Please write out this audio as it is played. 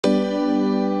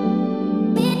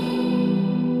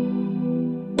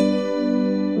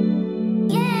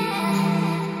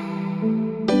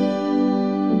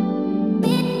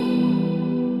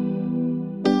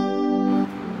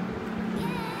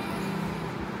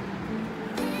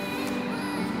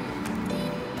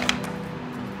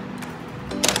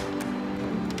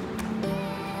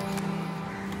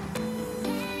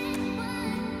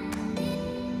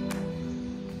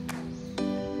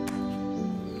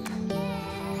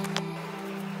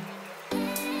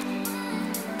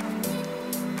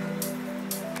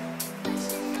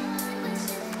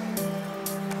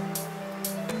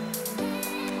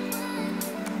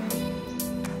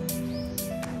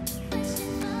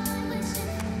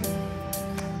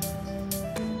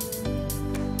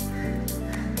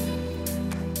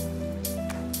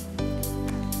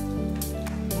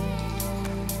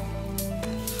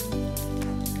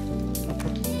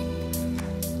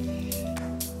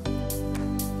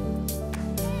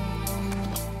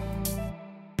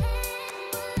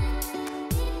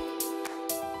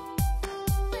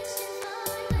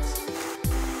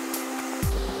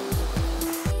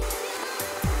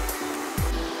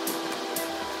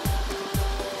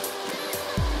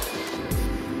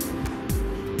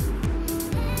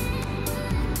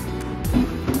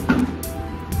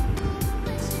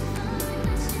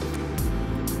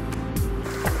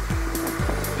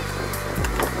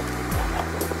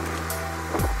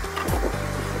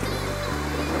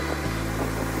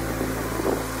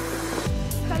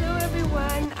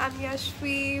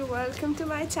Yashvi, welcome to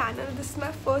my channel. This is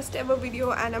my first ever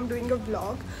video and I'm doing a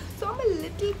vlog. So I'm a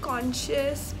little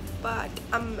conscious but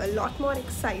I'm a lot more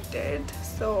excited.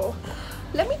 So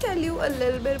let me tell you a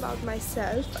little bit about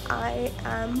myself. I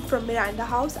am from Miranda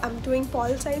House. I'm doing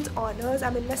Pol Science Honours.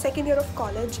 I'm in my second year of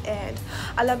college and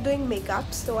I love doing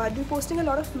makeup. So I'll be posting a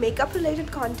lot of makeup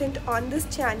related content on this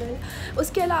channel.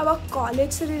 उसके अलावा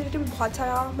college से related बहुत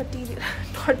सारा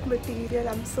material,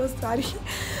 I'm so sorry,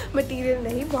 material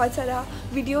नहीं, बहुत सारा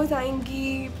videos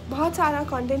आएंगी, बहुत सारा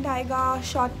content आएगा,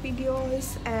 short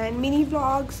videos and mini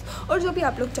vlogs और जो भी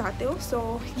आप लोग चाहते हो.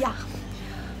 So yeah.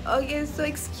 Okay, so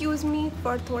excuse me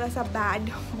for thoda sa bad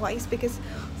voice because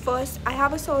first I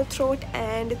have a sore throat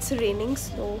and it's raining,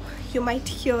 so you might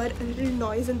hear a little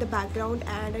noise in the background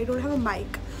and I don't have a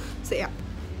mic. So yeah.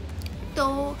 तो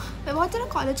मैं बहुत सारा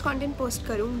college content post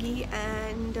करूँगी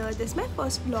and this my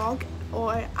first vlog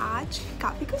और आज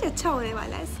काफ़ी कुछ अच्छा होने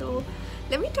वाला है. So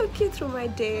let me talk you through my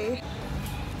day.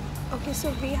 Okay, so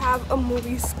we have a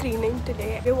movie screening today.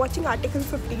 We're watching Article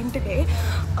 15 today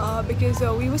because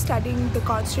we were studying the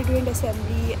Constituent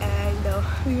Assembly and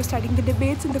we were studying the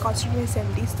debates in the Constituent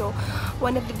Assembly. So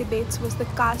one of the debates was the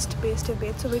caste-based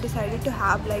debate. So we decided to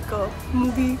have like a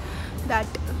movie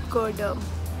that could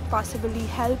possibly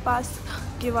help us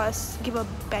give a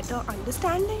better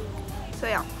understanding.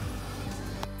 So yeah.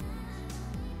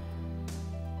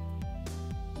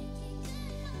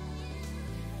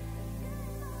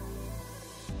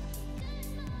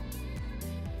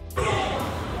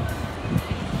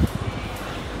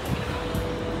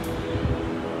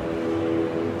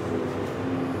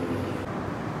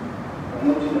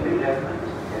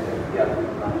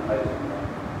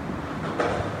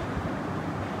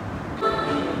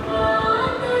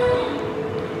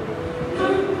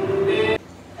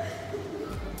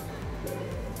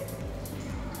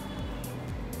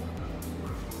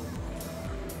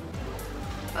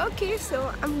 Okay, so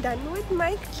I'm done with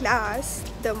my class.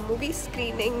 The movie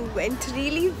screening went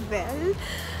really well.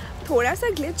 थोड़ा सा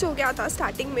glitch हो गया था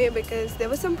starting में because there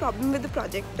was some problem with the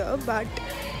projector, but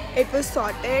it was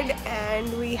sorted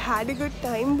and we had a good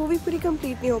time. Movie पूरी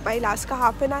complete नहीं हो पाई, last का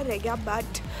half an hour रह गया,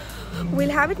 but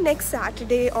we'll have it next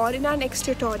Saturday or in our next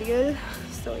tutorial.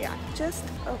 So yeah,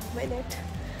 just a minute.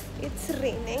 It's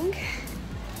raining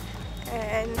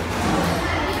and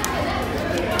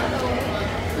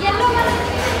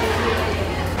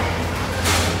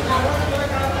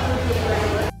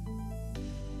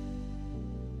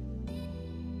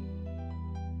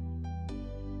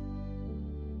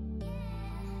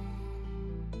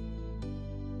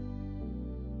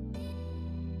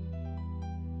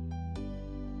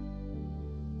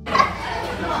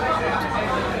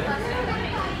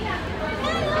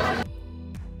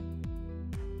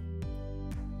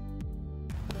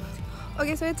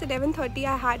okay, so it's 11:30.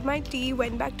 I had my tea,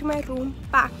 went back to my room,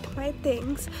 packed my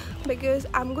things because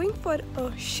I'm going for a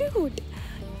shoot.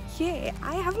 Yeah,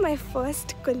 I have my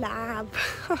first collab.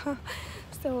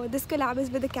 So this collab is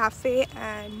with a cafe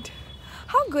and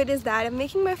how good is that? I'm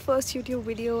making my first YouTube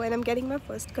video and I'm getting my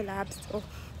first collab, so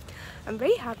I'm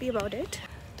very happy about it.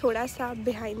 थोड़ा सा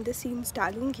behind the scenes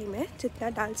डालूँगी मैं जितना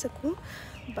डाल सकूँ,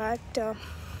 but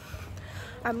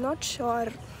I'm not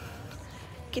sure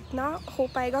कितना हो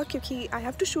पाएगा क्योंकि I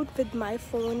have to shoot with my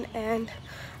phone and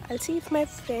I'll see if my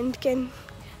friend can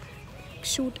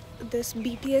shoot this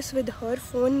BTS with her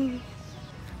phone.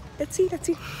 Let's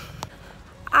see.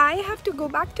 I have to go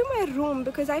back to my room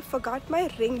because I forgot my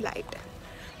ring light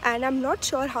and I'm not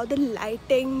sure how the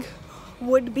lighting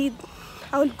would be,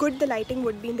 how good the lighting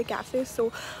would be in the cafe.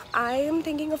 So I am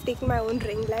thinking of taking my own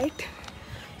ring light.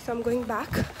 So I'm going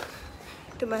back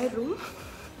to my room.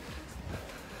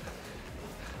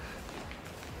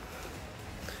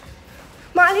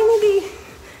 Malinidhi,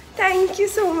 thank you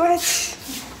so much.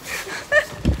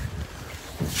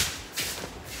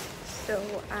 So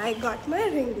I got my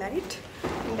ring light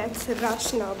and that's a rush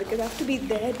now because I have to be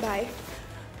there by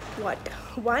what,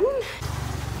 1?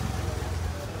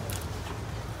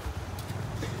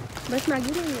 But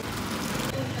Maggie nahi hai.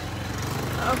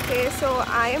 Okay, so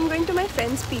I am going to my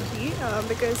friend's PG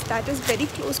because that is very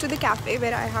close to the cafe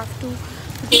where I have to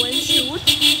go and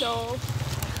shoot. So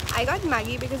I got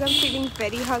Maggie because I'm feeling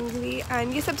very hungry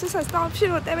and ये सबसे सस्ता option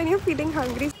होता है when you're feeling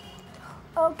hungry.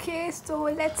 Okay, so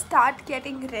let's start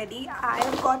getting ready. I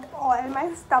have got all my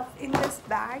stuff in this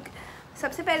bag.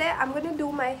 सबसे पहले I'm gonna do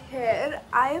my hair.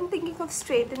 I am thinking of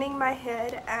straightening my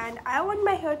hair and I want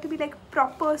my hair to be like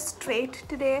proper straight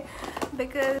today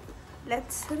because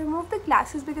let's remove the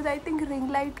glasses because I think ring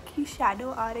light की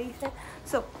shadow आ रही है.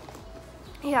 So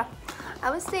Yeah, I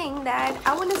was saying that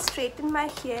I want to straighten my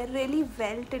hair really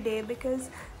well today because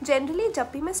generally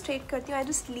जब भी मैं straight करती हूँ I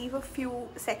just leave a few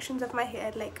sections of my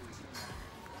hair like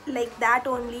that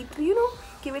only to, you know,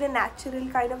 give it a natural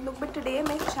kind of look. But today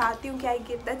मैं चाहती हूँ कि I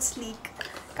give that sleek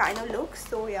kind of look.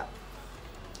 So yeah,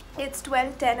 it's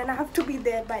 12:10 and I have to be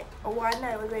there by 1.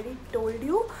 I already told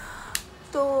you.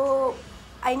 So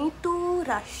I need to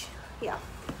rush. Yeah.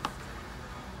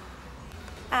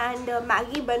 And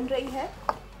Maggie बन रही है.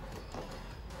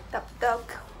 तब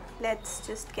तक let's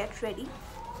just get ready.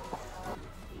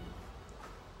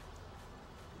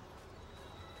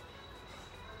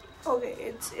 Okay,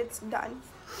 it's done.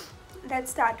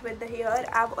 Let's start with the hair.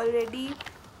 I've already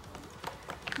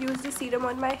used the serum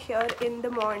on my hair in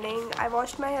the morning. I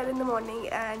washed my hair in the morning,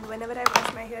 and whenever I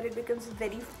wash my hair it becomes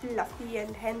very fluffy,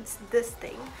 and hence this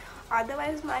thing.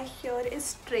 Otherwise my hair is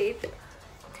straight.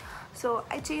 So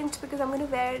I changed because I'm going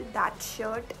to wear that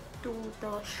shirt to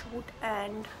the shoot,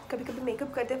 and कभी कभी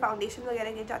makeup करते foundation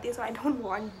वगैरह गिर जाती है, so I don't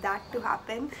want that to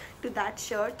happen to that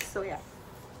shirt. So yeah,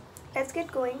 let's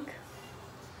get going.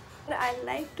 I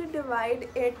like to divide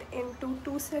it into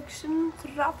 2 sections,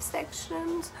 rough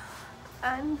sections,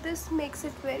 and this makes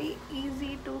it very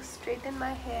easy to straighten my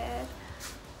hair.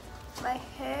 My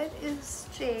hair is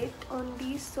straight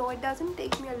only, so it doesn't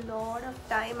take me a lot of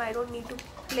time. I don't need to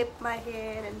clip my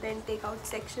hair and then take out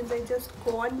sections. I just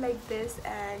go on like this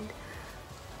and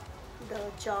the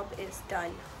job is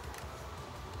done.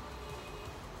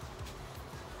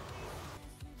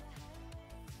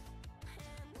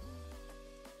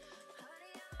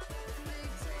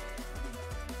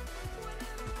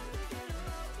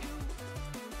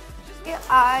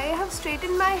 I have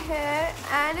straightened my hair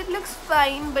and it looks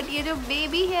fine, but ये जो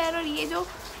baby hair और ये जो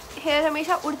hair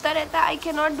हमेशा उड़ता रहता है, I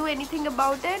cannot do anything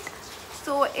about it,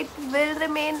 so it will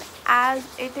remain as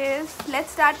it is.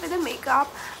 Let's start with the makeup.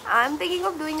 I'm thinking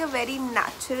of doing a very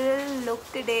natural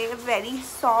look today, a very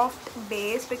soft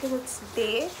base because it's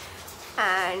day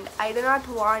and I do not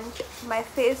want my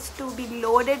face to be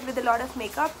loaded with a lot of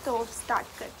makeup. So start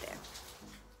करते हैं.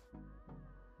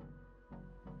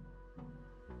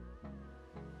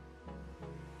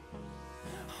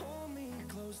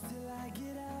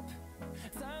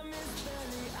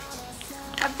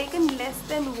 I've taken less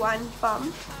than 1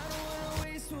 pump.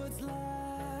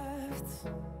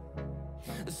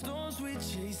 The storms we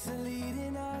chase are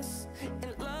leading us,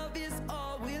 and love is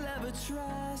all we'll ever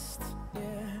trust.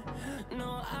 Yeah, no,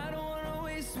 I don't wanna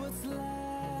waste what's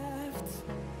left.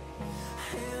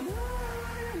 And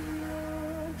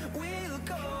on we'll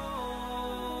go,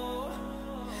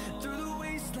 through the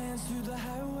wastelands, through the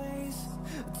highways,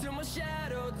 till my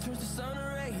shadow turns to sun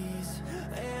rays.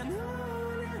 And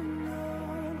on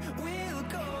we'll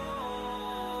go,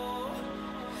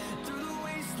 through the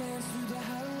wastelands, through the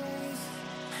highways,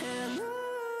 and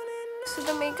on. So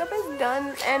the makeup is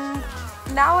done, and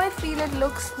now I feel it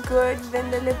looks good.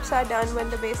 When the lips are done, when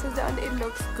the base is done, it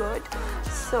looks good.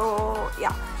 So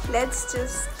yeah, let's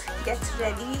just get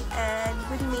ready and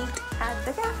we'll meet at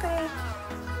the cafe.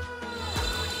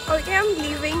 Okay, I'm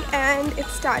leaving and it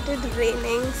started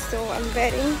raining, so I'm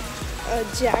wearing a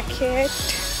jacket.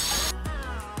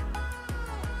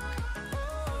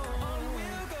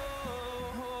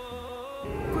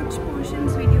 कुछ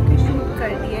portions video के shoot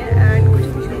कर दिए and कुछ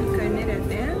भी shoot करने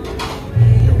रहते हैं,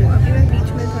 तो अभी मैं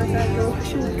बीच में थोड़ा सा तो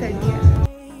शूट कर दिया.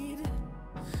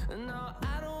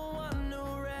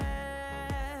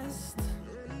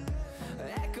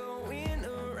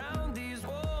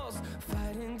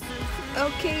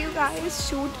 Okay, you guys,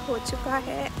 shoot हो चुका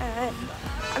है and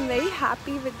I'm very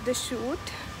happy with the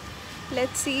shoot.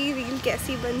 Let's see reel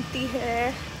कैसी बनती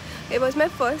है. It was my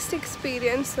first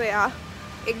experience, so yeah,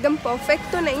 एकदम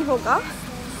perfect तो नहीं होगा,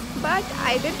 but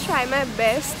I did try my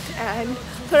best and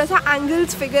थोड़ा सा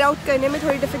angles figure out करने में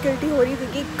थोड़ी difficulty हो रही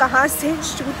थी कि कहाँ से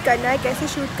shoot करना है, कैसे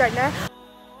shoot करना है.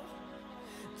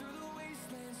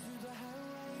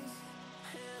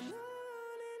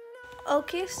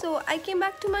 Okay, so I came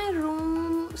back to my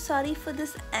room. Sorry for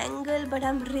this angle, but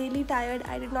I'm really tired.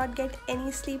 I did not get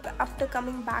any sleep after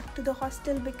coming back to the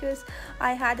hostel because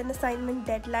I had an assignment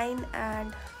deadline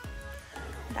and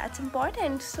that's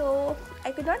important. So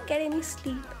I could not get any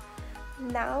sleep.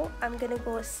 Now I'm gonna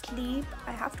go sleep.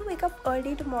 I have to wake up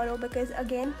early tomorrow because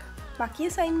again, बाकी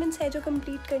assignments है जो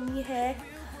complete करनी है.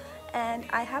 And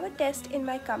I have a test in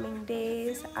my coming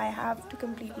days. I have to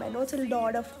complete my notes, a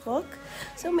lot of work.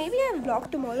 So maybe I'll vlog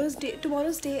tomorrow's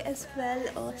day as well,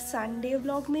 or Sunday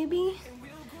vlog maybe.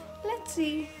 Let's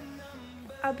see.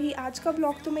 अभी आज का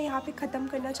vlog तो मैं यहाँ पे ख़त्म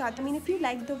करना चाहती हूँ. If you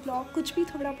like the vlog, कुछ भी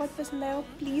थोड़ा बहुत पसंद आया हो,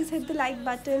 please hit the like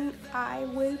button. I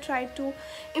will try to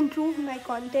improve my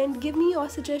content. Give me your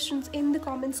suggestions in the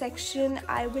comment section.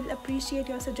 I will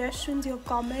appreciate your suggestions, your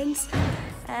comments.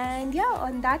 And yeah,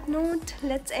 on that note,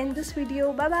 let's end this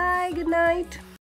video. Bye bye, good night.